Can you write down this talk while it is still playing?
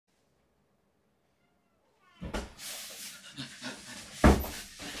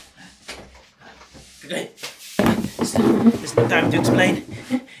Okay. It's no time to explain.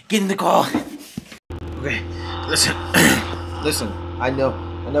 Get in the car. Okay, listen. Listen, I know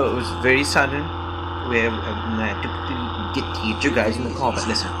it was very sudden. We had to get you guys in the car, but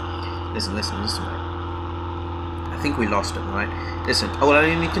listen. I think we lost him, right? Listen, all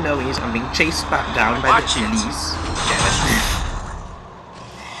I need to know is I'm being chased back down by the police.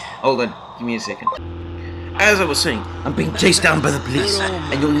 Hold on, give me a second. As I was saying, I'm being chased down by the police,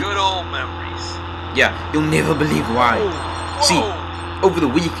 and good old memories. Yeah, you'll never believe why. See, over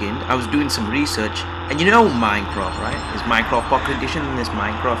the weekend, I was doing some research, and you know Minecraft, right? There's Minecraft Pocket Edition and there's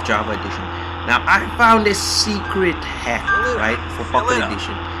Minecraft Java Edition. Now, I found a secret hack, right, for Pocket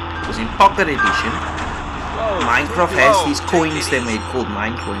Edition. Because in Pocket Edition, Minecraft has these coins they made called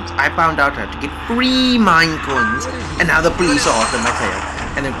mine coins. I found out how to get free mine coins, and now the police are after my tail.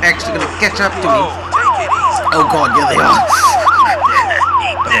 And they're actually gonna catch up to me. Oh god, yeah they are.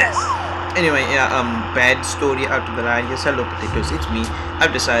 Anyway, yeah, bad story out of the line. Yes, hello potatoes, it's me.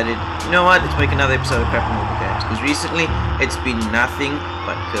 I've decided, you know what, let's make another episode of Crapping Over Games. Because recently, it's been nothing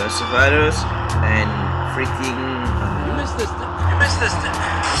but Curse of Virus and freaking... You missed this thing.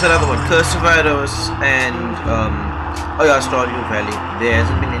 What's another one? Curse of Virus and, oh yeah, Stardew Valley. There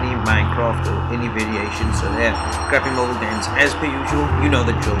hasn't been any Minecraft or any variations, so they're Crapping Over Games. As per usual, you know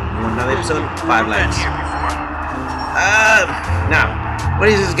the drill. You want another episode? 5 likes. Now, what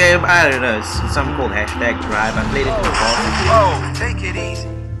is this game? I don't know. It's something called #drive. I played it in the past. Oh, take it easy.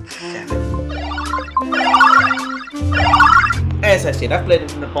 As I said, I've played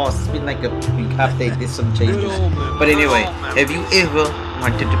it in the past. It's been like a big update. There's some changes. But anyway, have you ever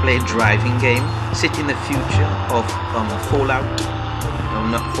wanted to play a driving game set in the future of Fallout? No,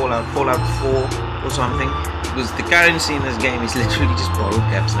 not Fallout. Fallout 4 or something. Because the currency in this game is literally just borrowed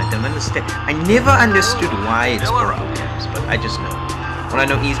caps, and I don't understand. I never understood why it's borrowed caps, but I just know. What I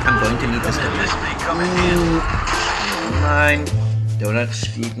know is I'm going to need this to mine. Donuts,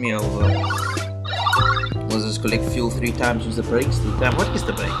 feed me over. Was this collect fuel 3 times, use the brakes 3 times? What is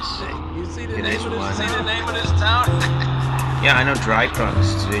the brakes? You see the name of this town? Yeah, I know dry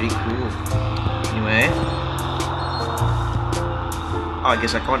crumbs. It's very cool. Anyway. Oh, I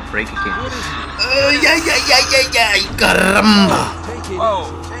guess I can't brake again. Yeah. Caramba!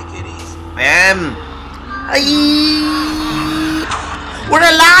 Whoa, take it easy. I am. We're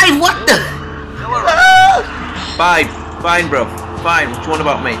alive! What the? Fine, bro. Fine. What you want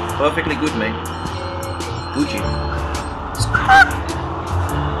about me? Perfectly good, mate. Gucci.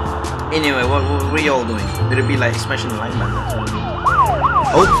 Anyway, what are y'all doing? Better be like smashing the light button.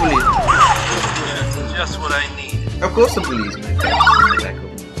 Hopefully. That's just what I need. Of course the police, man.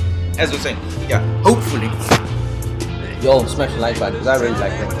 As I was saying, yeah, hopefully y'all smash the like button, because I really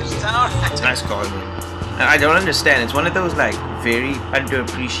like that. It's a nice car, man. I don't understand, it's one of those like very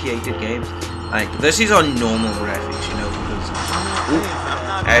underappreciated games. Like, this is on normal graphics, you know, because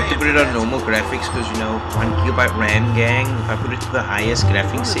I have to put it on normal graphics because, you know, 1GB RAM gang. If I put it to the highest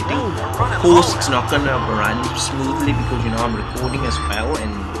graphics setting, of course it's not gonna run smoothly because, you know, I'm recording as well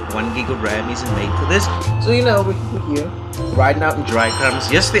and 1GB of RAM isn't made for this. So, you know, we're here riding out in dry crumbs.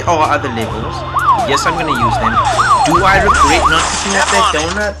 Yes, there are other levels. Yes, I'm gonna use them. Do I regret not picking up that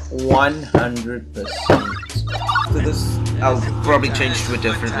donut? 100%. So this, I'll probably change to a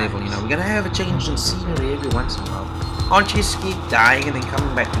different level, you know. We're gonna have a change in scenery every once in a while. Can't just keep dying and then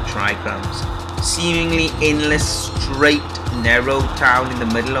coming back to dry crumbs. Seemingly endless, straight, narrow town in the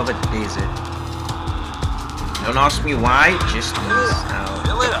middle of a desert. Don't ask me why, just means now.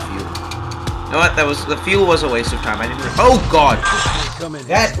 You know what, the fuel was a waste of time. I didn't. Oh god!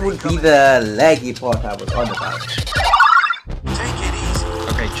 That would be the laggy part I was on about. Take it easy.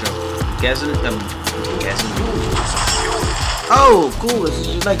 Okay, chill. Gasm. Oh, cool! This is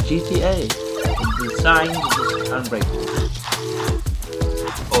just like GTA. The design is just unbreakable.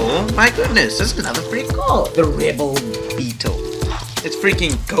 Oh my goodness! This is another free car. The Rebel Beetle. Let's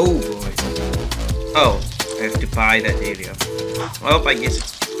freaking go, boy. Oh, I have to buy that area. Well, I guess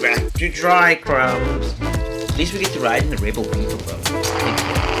it's back to dry crumbs. At least we get to ride in the Rebel Beetle, though.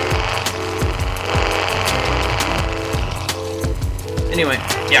 Anyway,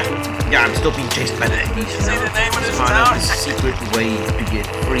 yeah, I'm still being chased by the police. See the name of this Find out the secret way to get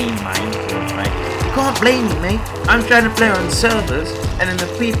free Minecraft, right? You can't blame me, mate. I'm trying to play on servers, and then the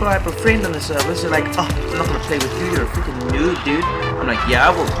people I befriend on the servers are like, oh, I'm not gonna play with you. You're a freaking noob, dude. I'm like, yeah,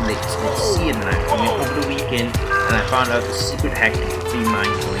 well, let's see it now. I went over the weekend, and I found out the secret hack to get free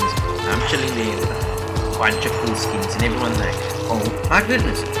Minecoins. I'm chilling there with a bunch of cool skins, and everyone's like, oh my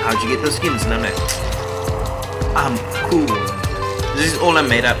goodness, how'd you get those skins? And I'm like, I'm cool. This is all a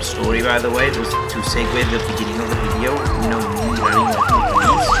made up story, by the way, just to segue the beginning of the video. You know, me running off the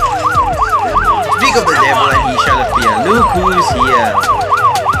police. Speak of the devil and he shall appear. Look who's here.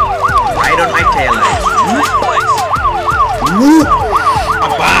 Right on my tail light. Whoop!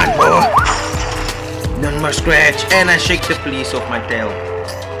 I'm bad, boy. None more scratch. And I shake the police off my tail.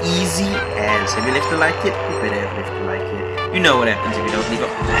 Easy as. Have you left a like it? You better have left a like it. You know what happens if you don't leave a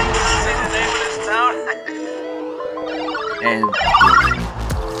And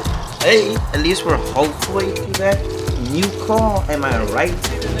hey, at least we're halfway to that new car. Am I right?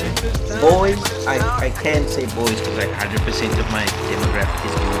 Boys, I can't say boys because like 100% of my demographic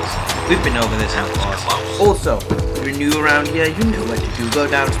is girls. We've been over this in the past. Also, if you're new around here, you know what to do. Go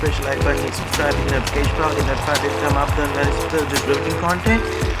down, special like button, hit subscribe, hit notification bell, get notified every time I upload this drifting content.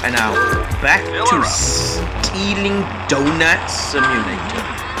 And now, back to stealing donuts simulator.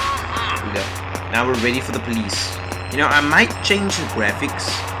 Here we go. Now we're ready for the police. You know, I might change the graphics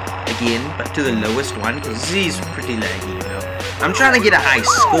again, but to the lowest one, because this is pretty laggy, you know. I'm trying to get a high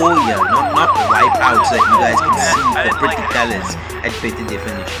score here, not wipe out so that you guys can see the pretty colors at better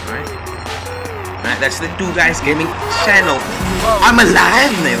definition, right? Right, that's the Two Guys Gaming channel. I'm alive,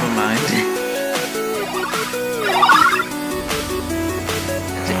 never mind.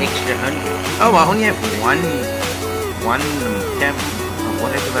 That's an extra 100. Oh, I only have one camp,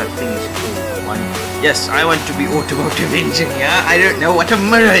 whatever that thing is called. Yes, I want to be automotive engineer. I don't know what a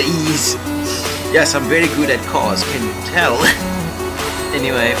mirror is. Yes, I'm very good at cars, can you tell?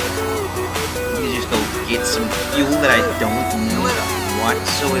 Anyway, let me just go get some fuel that I don't need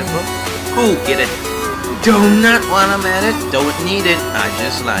whatsoever. Cool, get it. Donut while I'm at it. Don't need it. I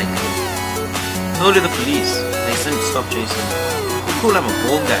just like it. So to the police. They said stop chasing me. Cool, I'm a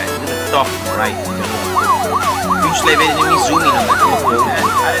bald guy. Look at the top right. Huge slave enemy, zoom in on that. I'm a bald guy.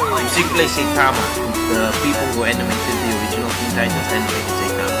 Particularly Saitama. The people who animated the original Teen Titans animated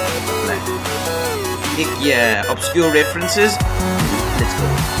Saitama. Black. Heck yeah, obscure references. Let's go.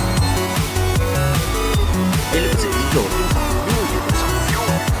 Hey, look, it's an eagle.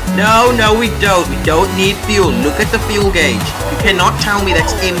 No, we don't. We don't need fuel. Look at the fuel gauge. You cannot tell me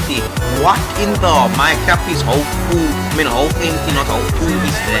that's empty. What in the? My cup is half full. I mean, half empty, not half full.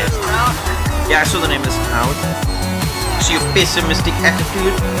 Is there? Yeah, I saw the name of this town. So your pessimistic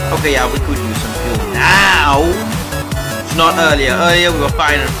attitude. Okay, yeah, we could use some fuel now. It's not earlier. Earlier we were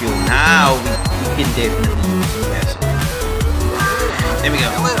fine on fuel. Now we can definitely use some gas. There we go.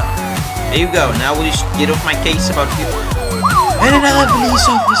 There you go. Now we'll just get off my case about fuel. And another police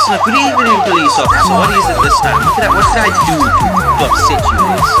officer. Good evening, police officer. What is it this time? What did I do to upset you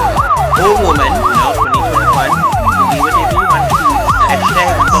guys? Or woman, you know, 2021. You can be whatever you want to be.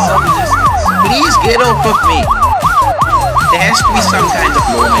 Hashtag officers. Please get off of me. There has to be some kind of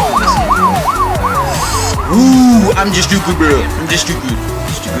law making this illegal. Ooh, I'm just too good, bro. I'm just too good.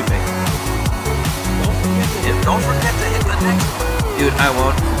 Just too good, man. Don't forget to hit the next one. Dude, I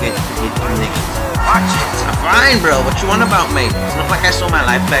won't forget to hit the next one. Watch it. I'm fine, bro. What you want about me? It's not like I saw my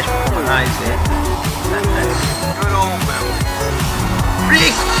life flash before my eyes there. Good old memories.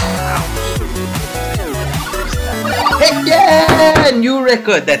 Freak! Heck yeah! New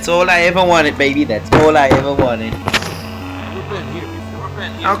record. That's all I ever wanted, baby. That's all I ever wanted.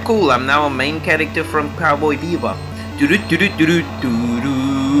 How cool, I'm now a main character from Cowboy Bebop. Good,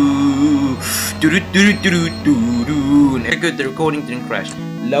 the recording didn't crash.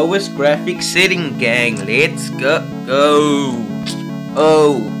 Lowest graphic setting, gang. Let's go. Oh.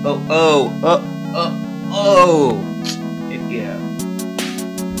 Heck yeah.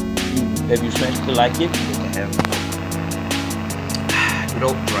 Have you smashed the like it? Yes, I have. Good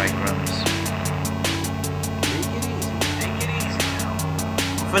old dry crumbs.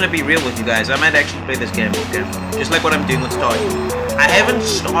 I'm gonna be real with you guys, I might actually play this game off camera, just like what I'm doing with Stardew. I haven't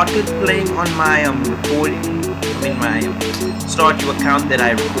started playing on my my Stardew account that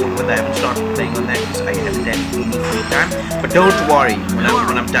I record with. I haven't started playing on that because I haven't had any free time. But don't worry, when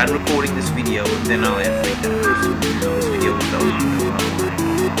I'm done recording this video, then I'll have free time. This video will go.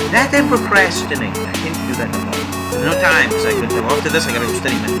 That and procrastinate. I can't do that no more. There's no time, because after this I gotta go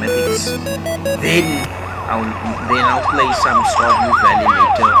study mathematics. Then I'll play some Stardew Valley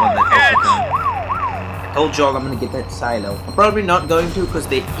later on that account. I told y'all I'm gonna get that silo. I'm probably not going to because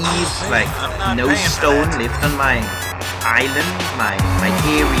there is like no stone left on my island, my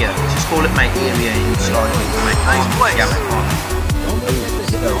area. Let's just call it my area in Stardew. My farm. Yeah, my farm.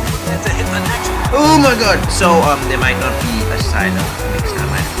 Oh my god! So there might not be a silo next time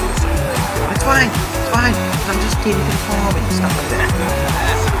I do so. It's fine. I'm just getting to farming and stuff like that.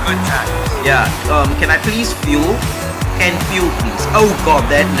 That's a good time. Yeah, can I please fuel? Can fuel please? Oh god,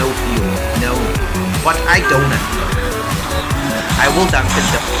 that no fuel. No. What? I don't know. I will dunk it.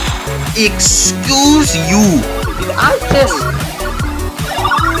 Excuse you. Did I just...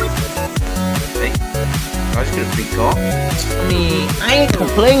 Hey. I just get a free car. I mean, I ain't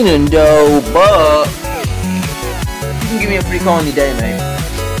complaining though, but you can give me a free car any day, mate.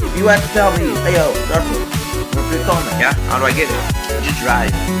 If you had to tell me, hey yo, Darko, a free car, mate, yeah? How do I get it? Just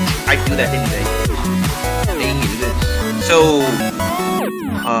drive. I do that any day. Hey, look at this. So,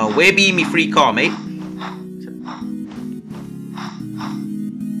 where be me free car, mate?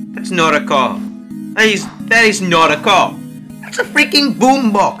 That's not a car. That is not a car. That's a freaking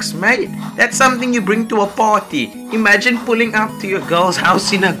boombox, mate. That's something you bring to a party. Imagine pulling up to your girl's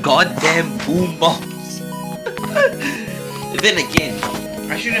house in a goddamn boombox. Then again,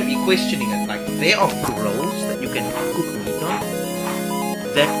 I shouldn't be questioning it. Like, there are grills that you can cook meat on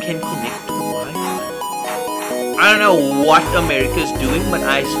that can connect to Wi-Fi. I don't know what America's doing, but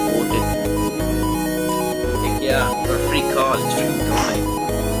I support it. Heck yeah, for a free car, let's freaking go, mate.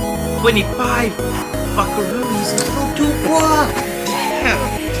 25 buckaroonies is so too poor. Damn.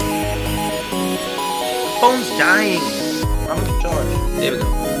 Phone's dying. I'm in charge. There we go.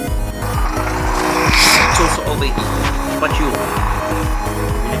 It's also overheated. But you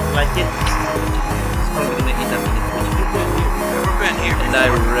like it? It's probably gonna end up in the 22 grand here. Never been here. And I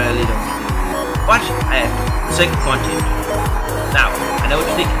really don't. But I have second content. Now, I know what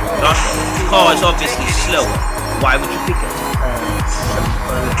you think. The car is obviously slower. Why would you pick it?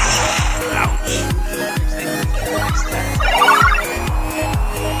 Ouch.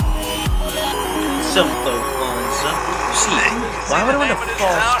 Simple answer. See, why would I want a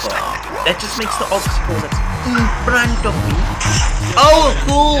fast car? That just makes the obstacle that's in front of me. Oh,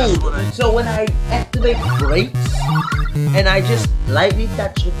 cool! So when I activate brakes and I just lightly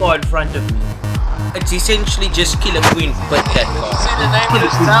touch the car in front of me, it's essentially just Killer Queen but that car. Killer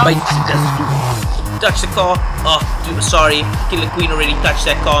Queen bites it does do. Touch the car. Oh, dude, sorry. Killer Queen already touched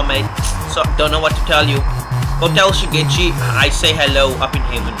that car, mate. So don't know what to tell you. Go tell Shigechi I say hello up in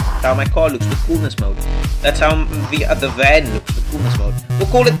heaven. That's how my car looks with coolness mode. That's how the van looks with coolness mode. We'll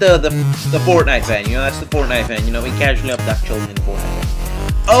call it the Fortnite van. You know, that's the Fortnite van. You know, we casually abduct children in the Fortnite van.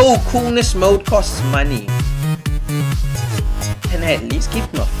 Oh, coolness mode costs money. Can I at least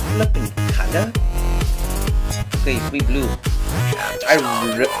keep my flipping color? Okay, we blue.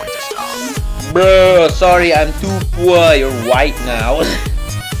 Bro, sorry, I'm too poor. You're white now.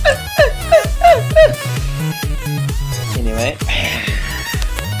 Anyway.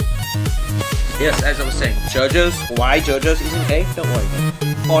 Yes, as I was saying, JoJo's, why JoJo's isn't gay? Don't worry,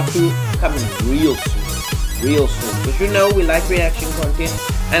 man. Part 2 coming real soon. Real soon. Because you know we like reaction content.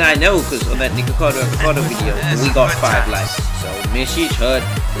 And I know because of that Nikocado video, we got 5 likes. So, message heard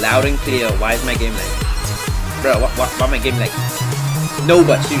loud and clear. Why is my game lagging? Bro, why my game lagging? No,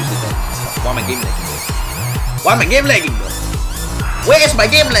 but seriously, bro. Why my game lagging, bro? Why my game lagging, bro? Where's my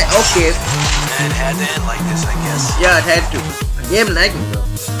game lag? Okay. It had to end like this, I guess. Yeah, it had to. My game lagging, bro.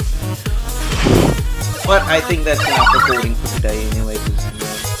 But I think that's enough recording for today anyway, because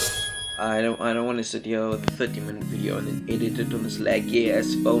I don't want to sit here with a 30-minute video and then edit it on this laggy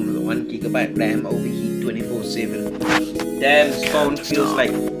ass phone with a 1 GB RAM overheat 24/7. Damn, this phone feels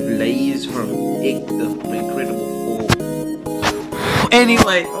like Blaze from Egg, the Incredible 4.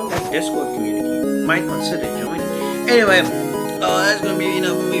 Anyway, Discord community, might consider joining. Anyway, that's gonna be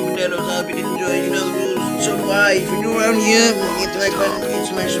enough for me, potatoes. I hope you did enjoy. You know the rules. So why, if you're new around here, hit the like button, hit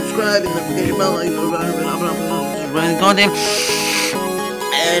smash subscribe, and don't forget your bell. Running content.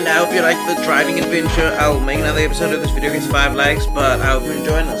 And I hope you like the driving adventure. I'll make another episode of this video. Gets 5 likes, but I hope you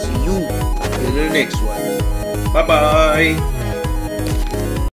enjoy, and I'll see you in the next one. Bye bye.